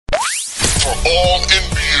For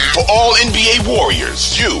all NBA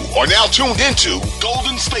warriors, you are now tuned into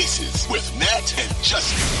Golden Spaces with Nat and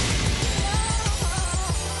Justin.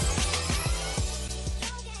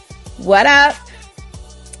 What up?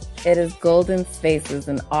 It is Golden Spaces,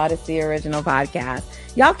 an Odyssey original podcast.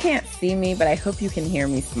 Y'all can't see me, but I hope you can hear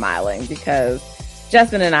me smiling because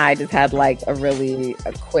Justin and I just had like a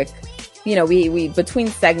quick, we between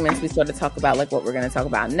segments, we sort of talk about like what we're going to talk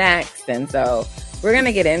about next. And so we're going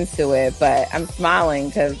to get into it, but I'm smiling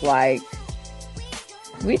because like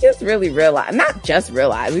we just really realized, not just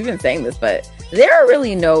realized, we've been saying this, but there are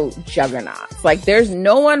really no juggernauts. Like there's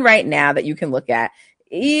no one right now that you can look at,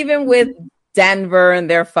 even with Denver and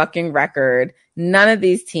their fucking record, none of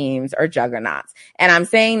these teams are juggernauts. And I'm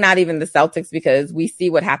saying not even the Celtics because we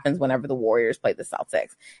see what happens whenever the Warriors play the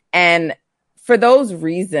Celtics. And for those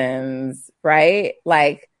reasons, right?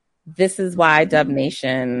 Like this is why Dub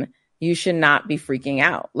Nation, you should not be freaking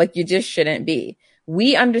out. Like you just shouldn't be.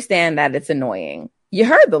 We understand that it's annoying. You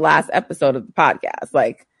heard the last episode of the podcast.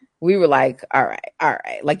 Like we were like, all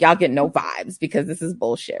right. Like y'all get no vibes because this is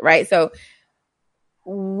bullshit, right? So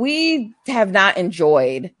we have not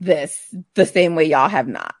enjoyed this the same way y'all have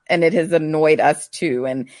not. And it has annoyed us too.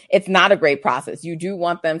 And it's not a great process. You do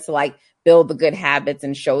want them to like build the good habits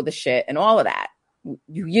and show the shit and all of that.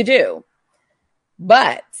 You do.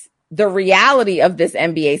 But the reality of this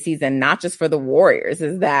NBA season, not just for the Warriors,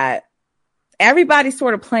 is that everybody's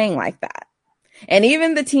sort of playing like that. And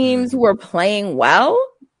even the teams who are playing well,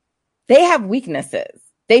 they have weaknesses.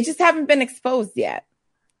 They just haven't been exposed yet.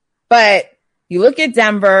 But you look at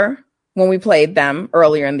Denver when we played them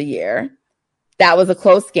earlier in the year. That was a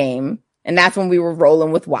close game. And that's when we were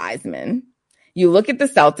rolling with Wiseman. You look at the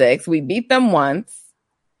Celtics. We beat them once.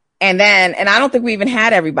 And I don't think we even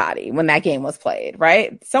had everybody when that game was played,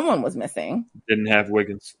 right? Someone was missing. Didn't have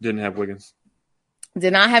Wiggins. Did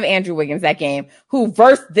not have Andrew Wiggins that game, who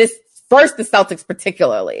versus the Celtics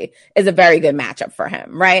particularly is a very good matchup for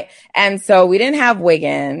him, right? And so we didn't have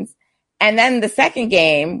Wiggins. And then the second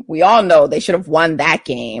game, we all know they should have won that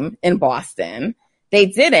game in Boston. They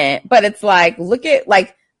didn't, but it's like, look at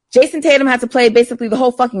like Jason Tatum had to play basically the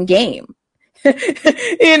whole fucking game, for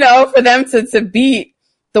them to beat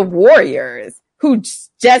the Warriors, who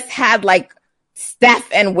just had like Steph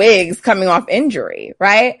and Wiggs coming off injury,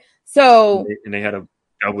 right? So and they had a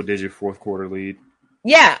double-digit fourth quarter lead.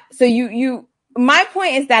 Yeah. So my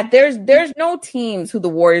point is that there's no teams who the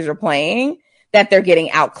Warriors are playing that they're getting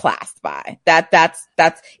outclassed by.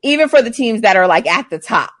 That's even for the teams that are like at the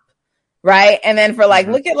top, right? And then for like,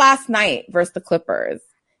 look at last night versus the Clippers.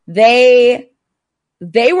 They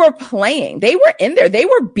were playing. They were in there. They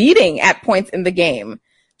were beating at points in the game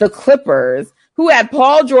the Clippers, who had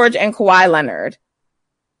Paul George and Kawhi Leonard,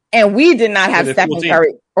 and we did not have Stephen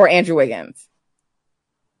Curry or Andrew Wiggins.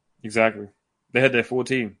 Exactly. They had their full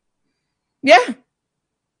team. Yeah.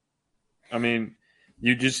 I mean,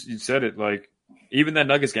 you said it, like, even that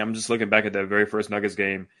Nuggets game, I'm just looking back at that very first Nuggets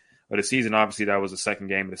game of the season. Obviously, that was the second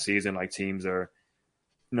game of the season. Like, teams are,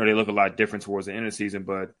 they look a lot different towards the end of the season,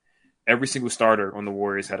 but every single starter on the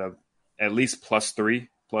Warriors had at least +3,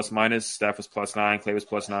 plus minus. Steph was +9, Klay was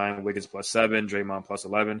 +9, Wiggins +7, Draymond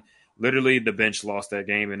 +11. Literally, the bench lost that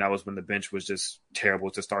game, and that was when the bench was just terrible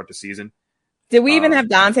to start the season. Did we even have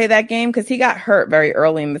Dante that game? Because he got hurt very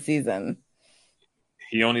early in the season.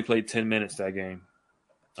 He only played 10 minutes that game.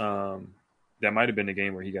 That might have been the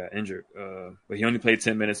game where he got injured. But he only played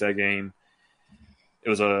 10 minutes that game. It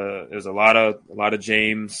was a lot of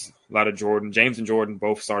James, a lot of Jordan. James and Jordan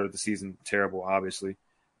both started the season terrible, obviously.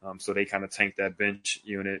 So they kind of tanked that bench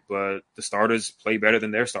unit. But the starters play better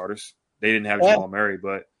than their starters. They didn't have Jamal Murray,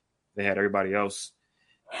 but they had everybody else.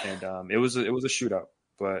 And it was a shootout.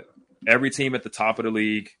 But every team at the top of the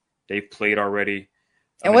league, they've played already.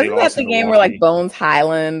 And wasn't that the game where like Bones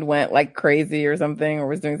Highland went like crazy or something, or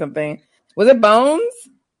was doing something? Was it Bones?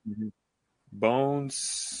 Mm-hmm.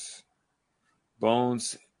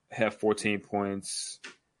 Bones had 14 points.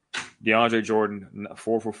 DeAndre Jordan,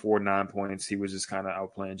 4 for 4, 9 points. He was just kind of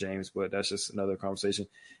outplaying James, but that's just another conversation.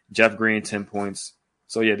 Jeff Green, 10 points.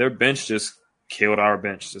 So yeah, their bench just killed our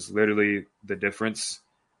bench. Just literally the difference.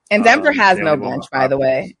 And Denver has no bench, by the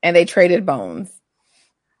way, and they traded Bones.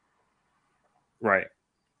 Right.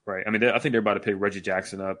 I mean, I think they're about to pick Reggie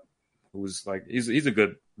Jackson up, who's like he's a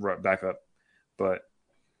good backup, but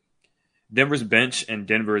Denver's bench and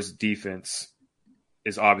Denver's defense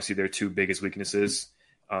is obviously their two biggest weaknesses.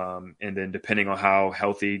 And then depending on how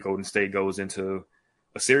healthy Golden State goes into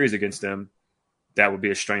a series against them, that would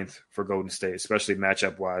be a strength for Golden State, especially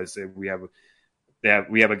matchup wise. We have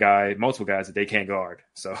multiple guys that they can't guard.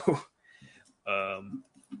 So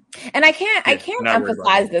And I can't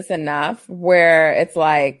emphasize this enough where it's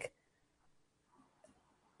like,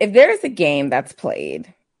 if there's a game that's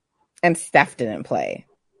played and Steph didn't play,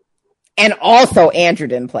 and also Andrew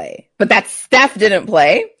didn't play, but that Steph didn't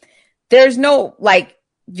play, there's no, like,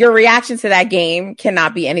 your reaction to that game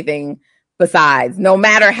cannot be anything besides, no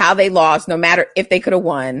matter how they lost, no matter if they could have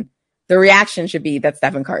won, the reaction should be that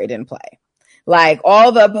Stephen Curry didn't play. Like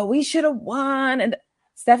but we should have won. And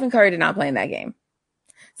Stephen Curry did not play in that game.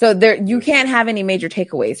 So you can't have any major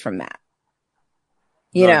takeaways from that.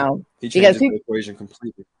 You know, he changes the equation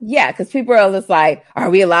completely. Yeah, because people are just like, are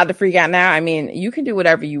we allowed to freak out now? I mean, you can do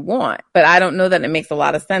whatever you want, but I don't know that it makes a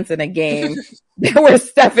lot of sense in a game where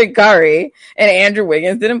Stephen Curry and Andrew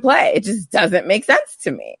Wiggins didn't play. It just doesn't make sense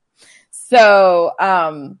to me. So,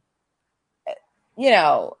 you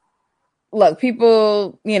know, look,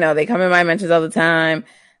 people, you know, they come in my mentions all the time.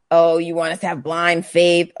 Oh, you want us to have blind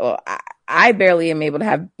faith? Oh, I barely am able to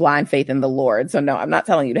have blind faith in the Lord. So no, I'm not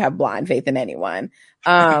telling you to have blind faith in anyone.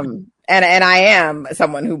 And I am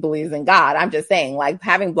someone who believes in God. I'm just saying, like,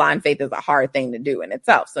 having blind faith is a hard thing to do in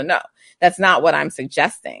itself. So no, that's not what I'm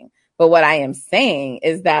suggesting. But what I am saying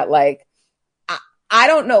is that, like, I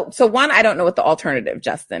don't know. So one, I don't know what the alternative,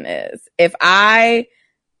 Justin, is. If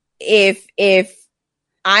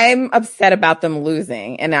I'm upset about them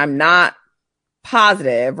losing and I'm not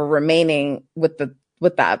positive or remaining with the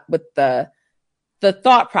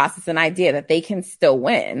thought process and idea that they can still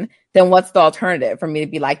win, then what's the alternative for me to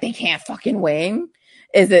be like, they can't fucking win?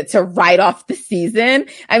 Is it to write off the season?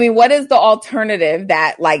 I mean, what is the alternative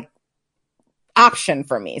that, like, option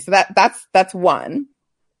for me? So that's one.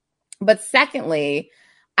 But secondly,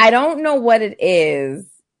 I don't know what it is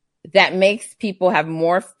that makes people have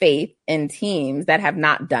more faith in teams that have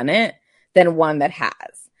not done it than one that has.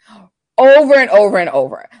 Over and over and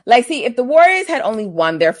over. Like, see, if the Warriors had only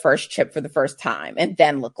won their first chip for the first time and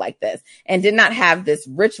then looked like this and did not have this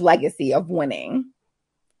rich legacy of winning,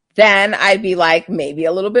 then I'd be like maybe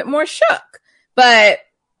a little bit more shook. But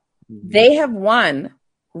they have won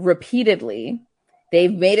repeatedly.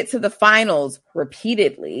 They've made it to the finals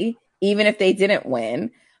repeatedly, even if they didn't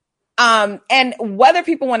win. And whether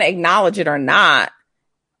people want to acknowledge it or not,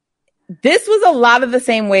 this was a lot of the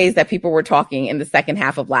same ways that people were talking in the second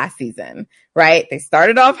half of last season, right? They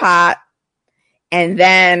started off hot and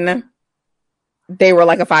then they were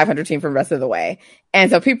like a 500 team for the rest of the way. And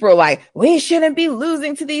so people were like, we shouldn't be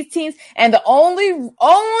losing to these teams. And the only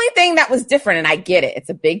thing that was different, and I get it, it's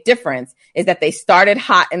a big difference, is that they started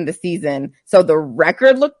hot in the season. So the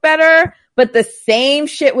record looked better, but the same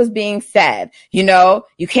shit was being said. You know,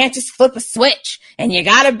 you can't just flip a switch and you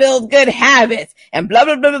got to build good habits and blah,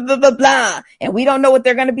 blah, blah, blah, blah, blah, blah. And we don't know what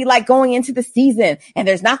they're going to be like going into the season. And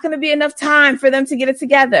there's not going to be enough time for them to get it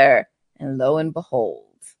together. And lo and behold,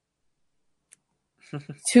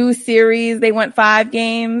 2 series, they went 5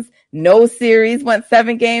 games. No series went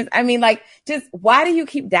 7 games. I mean, like, just why do you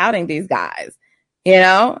keep doubting these guys? You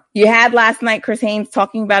know, you had last night Chris Haynes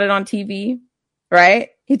talking about it on TV, right?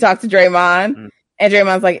 He talked to Draymond and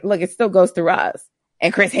Draymond's like, look, it still goes through us.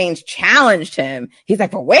 And Chris Haynes challenged him. He's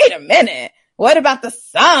like, but wait a minute. What about the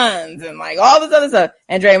Suns and like all this other stuff?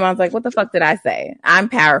 And Draymond's like, what the fuck did I say? I'm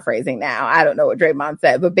paraphrasing now. I don't know what Draymond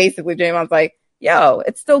said, but basically Draymond's like, yo,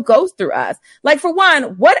 it still goes through us. Like, for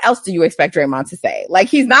one, what else do you expect Draymond to say? Like,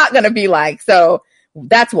 he's not going to be like, so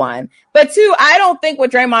that's one. But 2, I don't think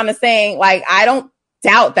what Draymond is saying, like, I don't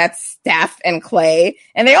doubt that Steph and Clay,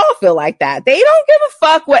 and they all feel like that. They don't give a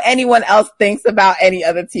fuck what anyone else thinks about any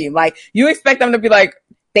other team. Like, you expect them to be like,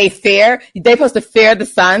 they're supposed to fear the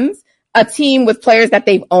Suns, a team with players that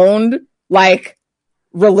they've owned, like,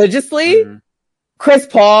 religiously. Chris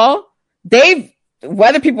Paul,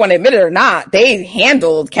 whether people want to admit it or not, they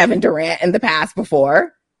handled Kevin Durant in the past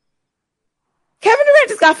before. Kevin Durant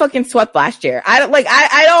just got fucking swept last year. I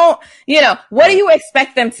don't, you know, what do you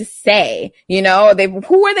expect them to say? You know,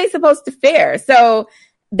 who are they supposed to fear? So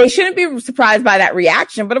they shouldn't be surprised by that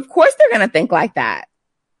reaction, but of course they're going to think like that.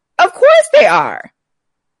 Of course they are.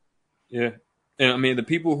 Yeah. And I mean, the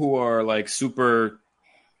people who are like super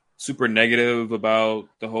negative about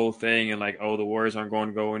the whole thing and like, oh, the Warriors aren't going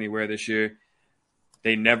to go anywhere this year.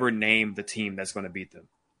 They never name the team that's going to beat them.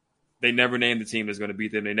 They never name the team that's going to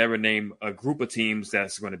beat them. They never name a group of teams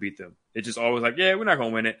that's going to beat them. It's just always like, yeah, we're not going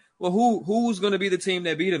to win it. Well, who's going to be the team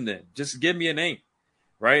that beat them then? Just give me a name,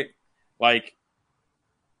 right? Like,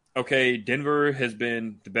 okay, Denver has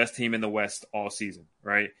been the best team in the West all season,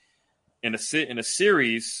 right? In a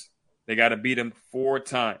series, they got to beat them 4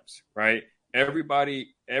 times, right?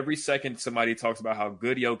 Every second somebody talks about how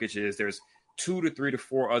good Jokic is, there's 2 to 3 to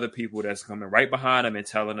 4 other people that's coming right behind him and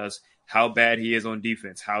telling us how bad he is on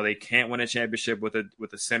defense, how they can't win a championship with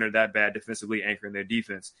a center that bad defensively anchoring their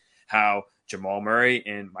defense, how Jamal Murray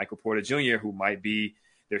and Michael Porter Jr., who might be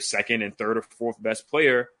their second and third or fourth best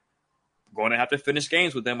player, going to have to finish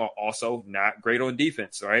games with them, are also not great on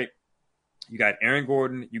defense, right? You got Aaron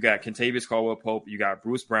Gordon, you got Kentavious Caldwell-Pope, you got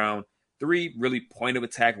Bruce Brown, 3 really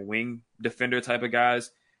point-of-attack wing defender type of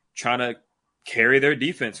guys trying to carry their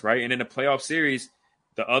defense, right? And in a playoff series,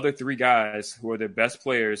 the other 3 guys who are their best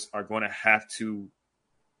players are going to have to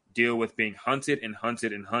deal with being hunted and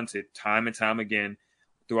hunted and hunted time and time again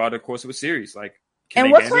throughout the course of a series. Like,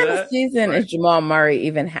 and what kind of season is Jamal Murray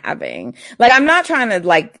even having? Like, I'm not trying to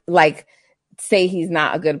like say he's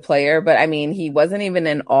not a good player, but I mean, he wasn't even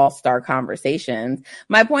in all-star conversations.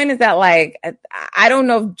 My point is that, like, I don't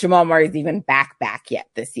know if Jamal Murray's even back yet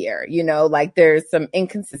this year. You know, like, there's some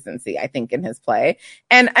inconsistency, I think, in his play.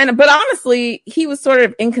 But honestly, he was sort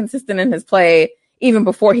of inconsistent in his play even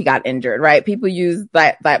before he got injured, right? People use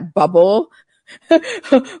that bubble,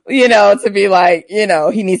 you know, to be like, you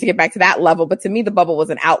know, he needs to get back to that level. But to me, the bubble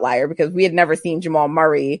was an outlier because we had never seen Jamal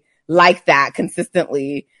Murray like that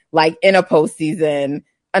consistently, like in a postseason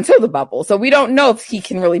until the bubble. So we don't know if he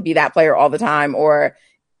can really be that player all the time, or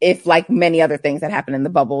if, like many other things that happened in the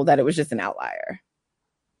bubble, that it was just an outlier.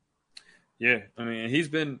 Yeah. I mean, he's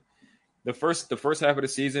been the first half of the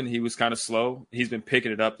season, he was kind of slow. He's been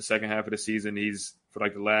picking it up the second half of the season. He's, for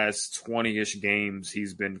like the last 20-ish games,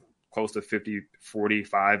 he's been close to 50,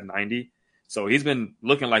 45, 90. So he's been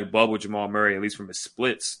looking like bubble Jamal Murray, at least from his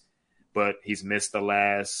splits, but he's missed the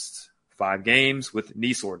last 5 games with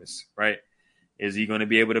knee soreness, right? Is he going to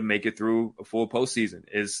be able to make it through a full postseason?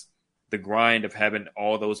 Is the grind of having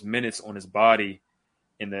all those minutes on his body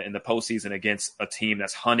in the postseason against a team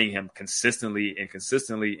that's hunting him consistently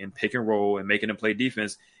in pick and roll and making him play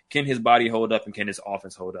defense, can his body hold up and can his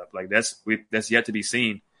offense hold up? Like, that's yet to be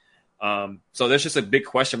seen. So there's just a big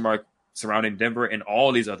question mark surrounding Denver and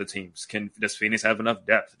all these other teams. Does Phoenix have enough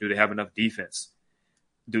depth? Do they have enough defense?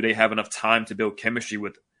 Do they have enough time to build chemistry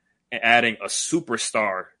with adding a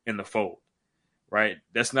superstar in the fold, right?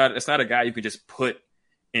 That's not a guy you can just put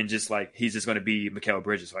in just like, he's just going to be Mikal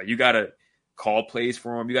Bridges, right? You got to call plays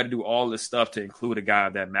for him. You got to do all this stuff to include a guy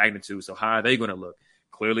of that magnitude. So how are they going to look?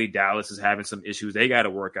 Clearly, Dallas is having some issues they got to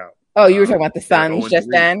work out. Oh, you were talking about the Suns just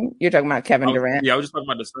then? You're talking about Kevin Durant? Yeah, I was just talking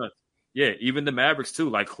about the Suns. Yeah, even the Mavericks too.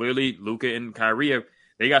 Like, clearly, Luka and Kyrie,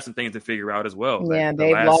 they got some things to figure out as well. Yeah, like,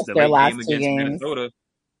 they've lost their last 2 games. Minnesota,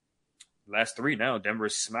 last 3 now.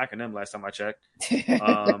 Denver's smacking them last time I checked.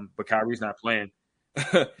 But Kyrie's not playing.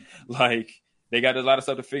 Like, they got a lot of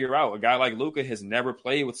stuff to figure out. A guy like Luka has never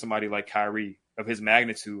played with somebody like Kyrie of his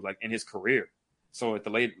magnitude, like in his career. So at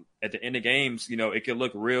the end of games, you know, it could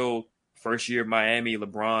look real first year Miami,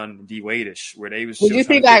 LeBron, D Wade-ish, where they was. Did you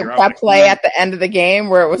see that play at the end of the game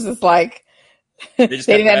where it was just like they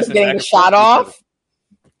didn't end up getting the shot off?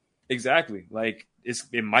 Exactly. Like,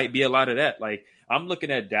 it might be a lot of that. Like, I'm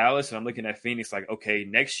looking at Dallas and I'm looking at Phoenix like, okay,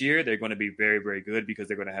 next year they're going to be very, very good because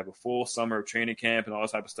they're going to have a full summer of training camp and all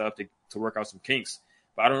this type of stuff to work out some kinks.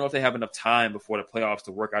 But I don't know if they have enough time before the playoffs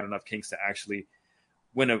to work out enough kinks to actually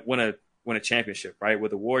win a championship, right?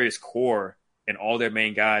 With the Warriors core and all their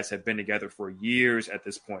main guys have been together for years at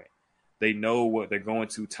this point. They know what they're going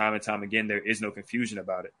to time and time again. There is no confusion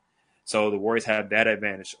about it. So the Warriors have that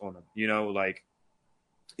advantage on them. You know, like,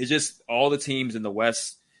 it's just all the teams in the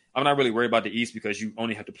West. I'm not really worried about the East because you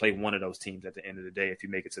only have to play one of those teams at the end of the day if you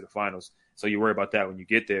make it to the finals. So you worry about that when you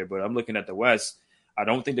get there. But I'm looking at the West. I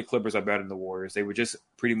don't think the Clippers are better than the Warriors. They were just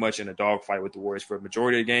pretty much in a dogfight with the Warriors for a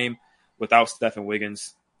majority of the game without Steph and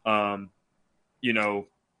Wiggins. You know,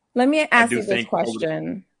 let me ask you this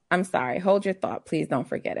question. I'm sorry. Hold your thought. Please don't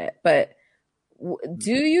forget it. But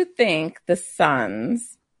do you think the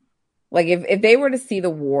Suns, like if they were to see the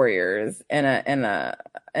Warriors in the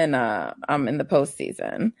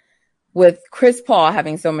postseason, with Chris Paul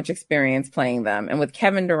having so much experience playing them and with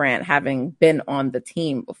Kevin Durant having been on the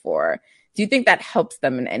team before, do you think that helps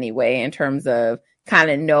them in any way in terms of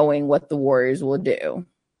kind of knowing what the Warriors will do?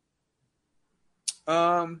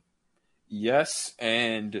 Yes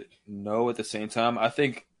and no at the same time. I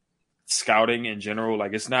think scouting in general,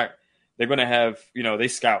 like, it's not, they're going to have, you know, they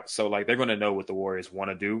scout. So, like, they're going to know what the Warriors want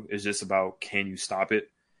to do. It's just about, can you stop it?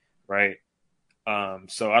 Right.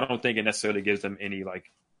 So I don't think it necessarily gives them any, like,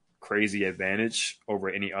 crazy advantage over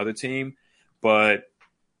any other team. But,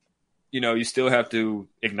 you know, you still have to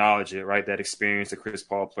acknowledge it, right? That experience of Chris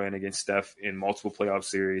Paul playing against Steph in multiple playoff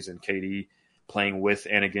series and KD playing with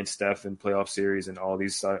and against Steph in playoff series and all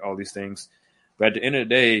these things. But at the end of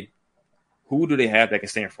the day, who do they have that can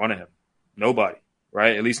stay in front of him? Nobody.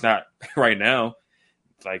 right? At least not right now.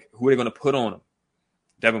 Like, who are they going to put on him?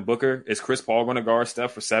 Devin Booker? Is Chris Paul going to guard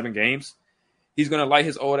Steph for 7 games? He's going to light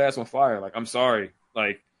his old ass on fire. Like, I'm sorry.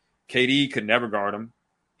 Like, KD could never guard him.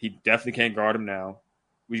 He definitely can't guard him now.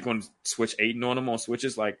 We're going to switch Ayton on him on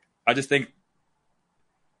switches. Like, I just think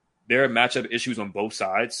there are matchup issues on both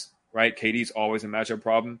sides, right? KD's always a matchup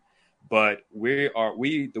problem. But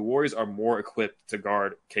the Warriors are more equipped to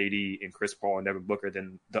guard KD and Chris Paul and Devin Booker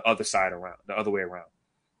than the other way around,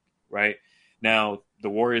 right? Now, the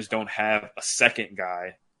Warriors don't have a second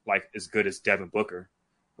guy like as good as Devin Booker,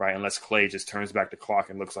 right? Unless Klay just turns back the clock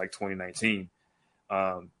and looks like 2019.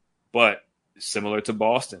 But similar to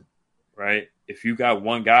Boston, right? If you got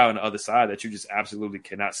one guy on the other side that you just absolutely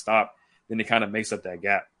cannot stop, then it kind of makes up that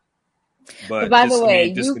gap. But by the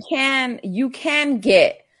way, you can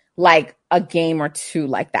get like a game or two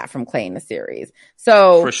like that from Klay in the series.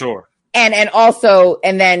 So for sure.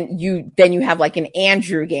 And then you have like an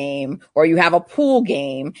Andrew game or you have a Poole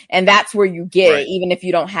game, and that's where you get it, even if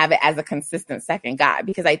you don't have it as a consistent second guy.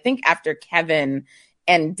 Because I think after Kevin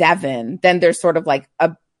and Devin, then there's sort of like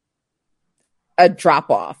a drop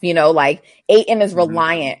off, you know, like Ayton is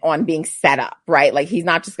reliant on being set up, right? Like he's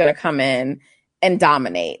not just going to come in and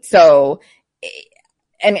dominate. So,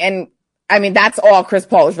 and I mean, that's all Chris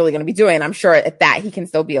Paul is really going to be doing. I'm sure at that he can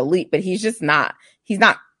still be elite, but he's not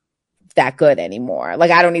that good anymore. Like,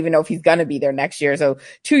 I don't even know if he's going to be there next year. So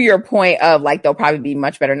to your point of like, they'll probably be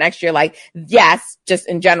much better next year. Like, yes, just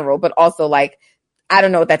in general, but also like, I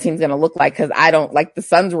don't know what that team's going to look like. Cause I don't like the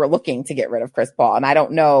Suns were looking to get rid of Chris Paul, and I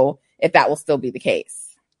don't know if that will still be the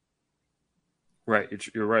case. Right.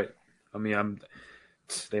 You're right. I mean,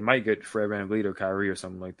 they might get Fred VanVleet or Kyrie or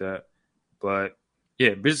something like that, but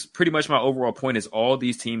yeah, pretty much my overall point is all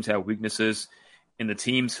these teams have weaknesses, and the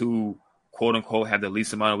teams who quote unquote have the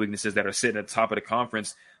least amount of weaknesses that are sitting at the top of the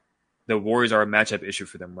conference, the Warriors are a matchup issue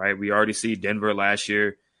for them, right? We already see Denver last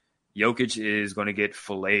year. Jokic is going to get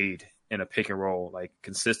filleted in a pick and roll, like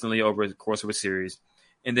consistently over the course of a series.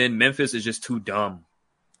 And then Memphis is just too dumb.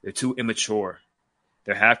 They're too immature.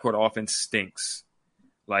 Their half-court offense stinks.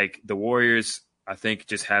 Like the Warriors, I think,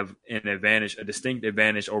 just have a distinct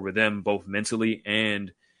advantage over them, both mentally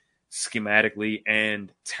and schematically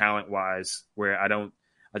and talent-wise, where I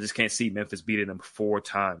just can't see Memphis beating them 4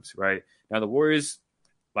 times, right? Now, the Warriors,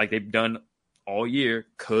 like they've done all year,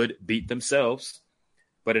 could beat themselves.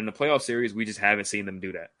 But in the playoff series, we just haven't seen them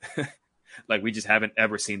do that. Like, we just haven't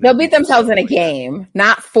ever seen them. They'll beat themselves in a game,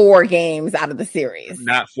 not 4 games out of the series.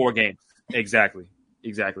 Not 4 games. Exactly.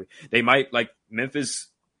 They might, like, Memphis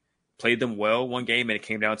played them well one game, and it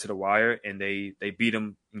came down to the wire, and they beat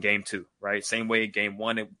them in game 2, right? Same way game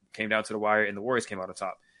 1, it came down to the wire, and the Warriors came out on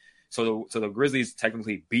top. So the Grizzlies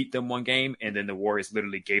technically beat them one game, and then the Warriors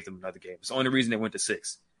literally gave them another game. It's the only reason they went to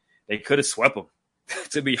 6. They could have swept them,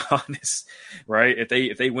 to be honest, right?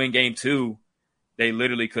 If they win game 2, they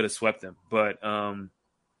literally could have swept them. But,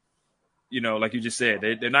 you know, like you just said,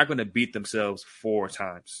 they're not going to beat themselves 4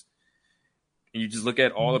 times. And you just look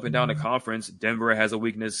at all up and down the conference. Denver has a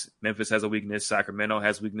weakness. Memphis has a weakness. Sacramento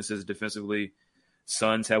has weaknesses defensively.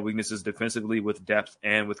 Suns have weaknesses defensively with depth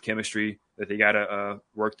and with chemistry that they got to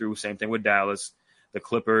work through. Same thing with Dallas. The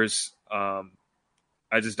Clippers, I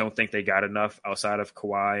just don't think they got enough outside of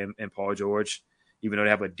Kawhi and Paul George. Even though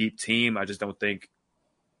they have a deep team, I just don't think,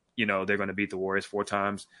 you know, they're going to beat the Warriors 4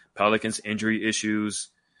 times. Pelicans, injury issues.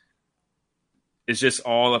 It's just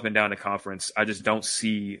all up and down the conference. I just don't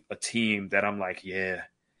see a team that I'm like, yeah,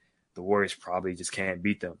 the Warriors probably just can't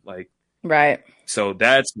beat them. Like, right. So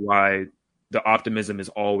that's why the optimism is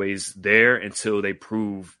always there until they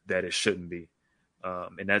prove that it shouldn't be.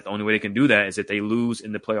 And that's the only way they can do that is if they lose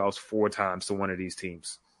in the playoffs 4 times to one of these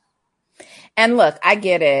teams. And look, I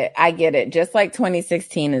get it. Just like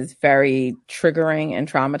 2016 is very triggering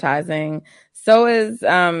and traumatizing, so is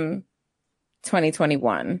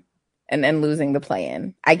 2021 and then losing the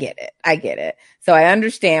play-in. I get it. So I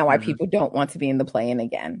understand why people don't want to be in the play-in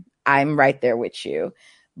again. I'm right there with you.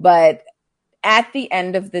 But at the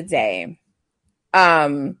end of the day,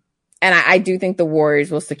 and I do think the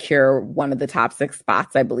Warriors will secure one of the top 6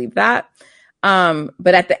 spots. I believe that.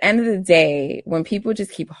 But at the end of the day, when people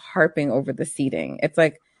just keep harping over the seeding, it's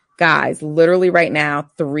like, guys, literally right now,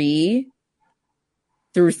 3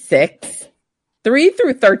 through 6, 3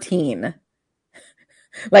 through 13,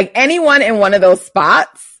 like anyone in one of those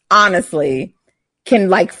spots, honestly, can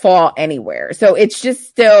like fall anywhere. So it's just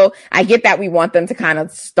still, I get that we want them to kind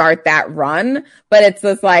of start that run, but it's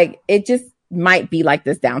just like, it just might be like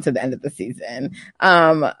this down to the end of the season.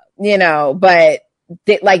 You know, but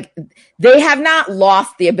they have not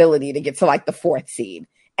lost the ability to get to like the 4th seed.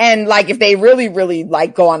 And like, if they really, really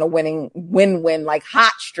like go on a win-win, like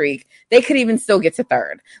hot streak, they could even still get to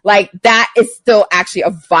third. Like that is still actually a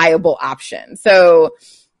viable option. So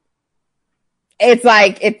it's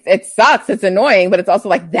like, it sucks. It's annoying, but it's also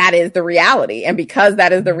like, that is the reality. And because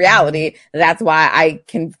that is the reality, that's why I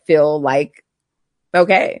can feel like,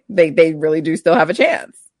 okay, they really do still have a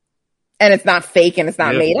chance. And it's not fake and it's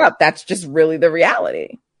not made up. That's just really the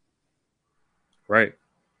reality. Right.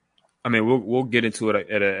 I mean, we'll get into it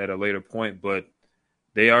at a later point, but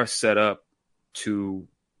they are set up to,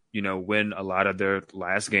 win a lot of their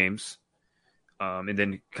last games. And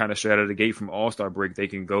then kind of straight out of the gate from All-Star break, they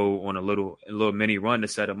can go on a little mini run to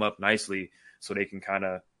set them up nicely so they can kind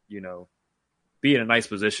of, be in a nice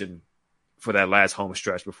position for that last home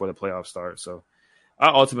stretch before the playoffs start. So I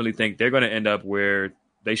ultimately think they're going to end up where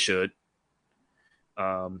they should.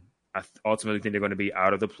 I ultimately think they're going to be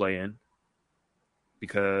out of the play-in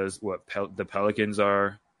because the Pelicans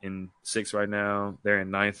are in 6th right now. They're in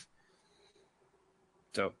 9th.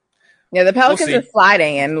 So yeah, the Pelicans are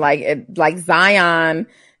sliding, and like Zion,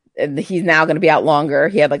 he's now going to be out longer.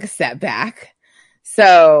 He had like a setback.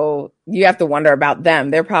 So you have to wonder about them.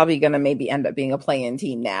 They're probably going to maybe end up being a play-in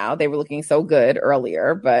team now. They were looking so good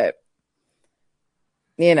earlier, but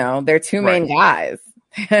they're two main guys.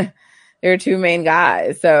 They're two main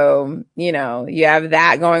guys. So, you have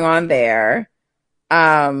that going on there.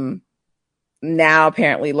 Now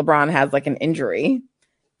apparently LeBron has like an injury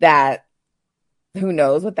that who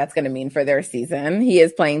knows what that's going to mean for their season. He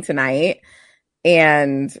is playing tonight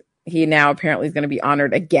and he now apparently is going to be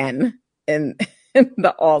honored again in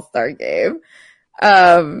the All-Star game.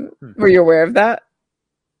 Were you aware of that?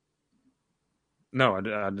 No, I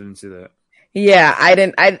didn't see that. Yeah,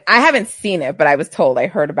 I haven't seen it, but I was told, I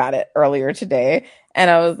heard about it earlier today. And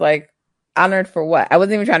I was like, honored for what? I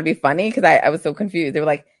wasn't even trying to be funny because I was so confused. They were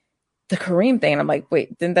like, the Kareem thing. And I'm like,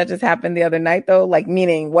 wait, didn't that just happen the other night though? Like,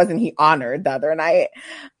 meaning wasn't he honored the other night?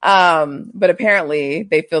 But apparently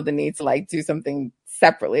they feel the need to like do something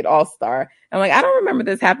separately at All-Star. I'm like, I don't remember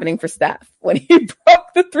this happening for Steph when he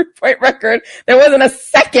broke the 3-point record. There wasn't a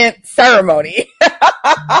second ceremony.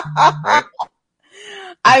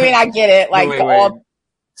 I mean, I get it. Like, wait.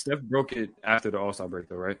 Steph broke it after the All-Star break,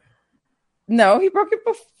 though, right? No, he broke it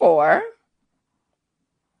before.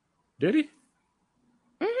 Did he?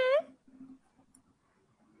 Mm-hmm.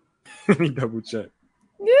 Let me double check.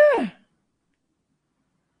 Yeah.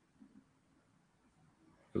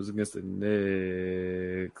 It was against the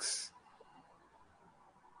Knicks.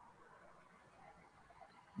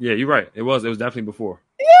 Yeah, you're right. It was definitely before.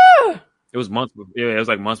 Yeah. It was months before. Yeah, it was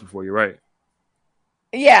like months before. You're right.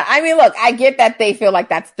 Yeah, I mean, look, I get that they feel like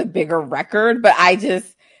that's the bigger record, but I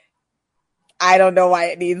don't know why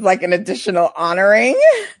it needs like an additional honoring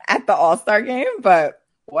at the All-Star game, but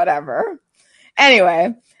whatever.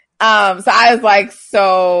 Anyway, so I was like,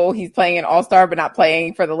 so he's playing an All-Star but not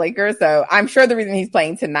playing for the Lakers. So I'm sure the reason he's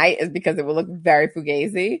playing tonight is because it would look very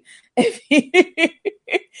fugazi if he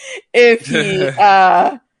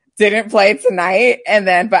didn't play tonight. And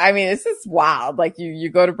then, but I mean, it's just wild. Like you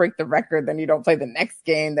go to break the record, then you don't play the next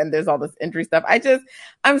game. Then there's all this injury stuff.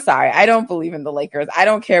 I'm sorry. I don't believe in the Lakers. I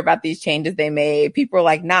don't care about these changes they made. People are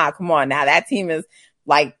like, nah, come on now. That team is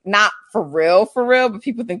like not for real, but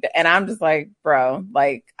people think that, and I'm just like, bro,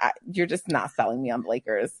 like you're just not selling me on the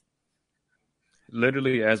Lakers.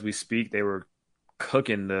 Literally as we speak, they were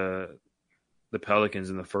cooking the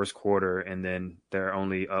Pelicans in the first quarter, and then they're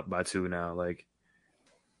only up by 2 now. Like,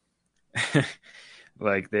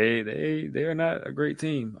 like they are not a great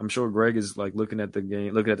team. I'm sure Greg is like looking at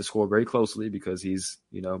the score very closely because he's,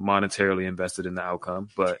 monetarily invested in the outcome.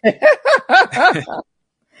 But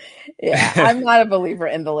yeah, I'm not a believer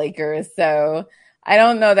in the Lakers, so I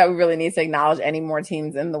don't know that we really need to acknowledge any more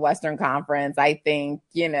teams in the Western Conference. I think,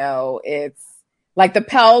 it's like the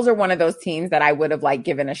Pels are one of those teams that I would have like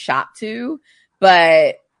given a shot to,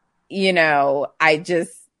 but I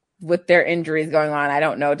just, with their injuries going on, I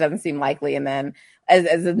don't know. It doesn't seem likely. And then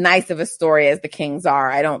as nice of a story as the Kings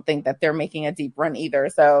are, I don't think that they're making a deep run either.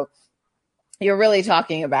 So you're really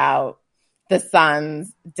talking about the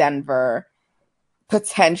Suns, Denver,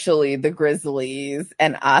 potentially the Grizzlies,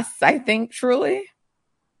 and us, I think, truly.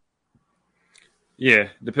 Yeah,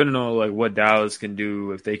 depending on like what Dallas can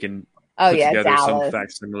do, if they can put together Dallas. some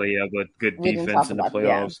facsimile of a good defense in the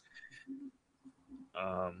playoffs.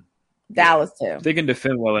 Dallas too. If they can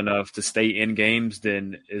defend well enough to stay in games,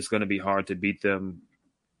 then it's going to be hard to beat them.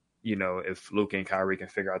 If Luka and Kyrie can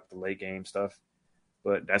figure out the late game stuff,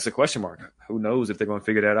 but that's a question mark. Who knows if they're going to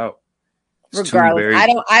figure that out? Regardless,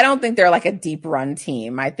 I don't think they're like a deep run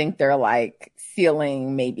team. I think they're like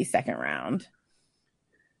ceiling maybe second round.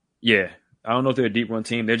 Yeah, I don't know if they're a deep run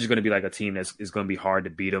team. They're just going to be like a team that's is going to be hard to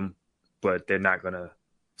beat them, but they're not going to.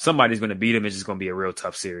 Somebody's going to beat them. It's just going to be a real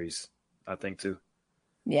tough series, I think, too.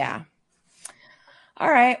 Yeah. All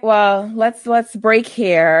right. Well, let's break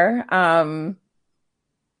here.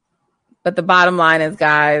 But the bottom line is,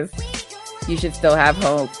 guys, you should still have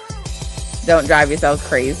hope. Don't drive yourselves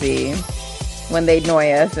crazy when they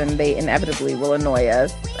annoy us, and they inevitably will annoy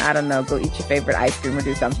us. I don't know. Go eat your favorite ice cream or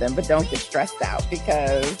do something, but don't get stressed out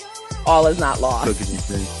because all is not lost. Cookies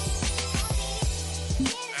and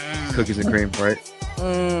cream. Cookies and cream, right?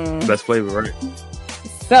 Best flavor, right?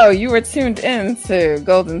 So you were tuned in to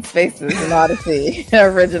Golden Spaces and Odyssey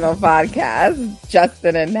original podcast.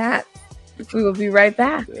 Justin and Nat. We will be right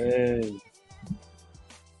back. Hey.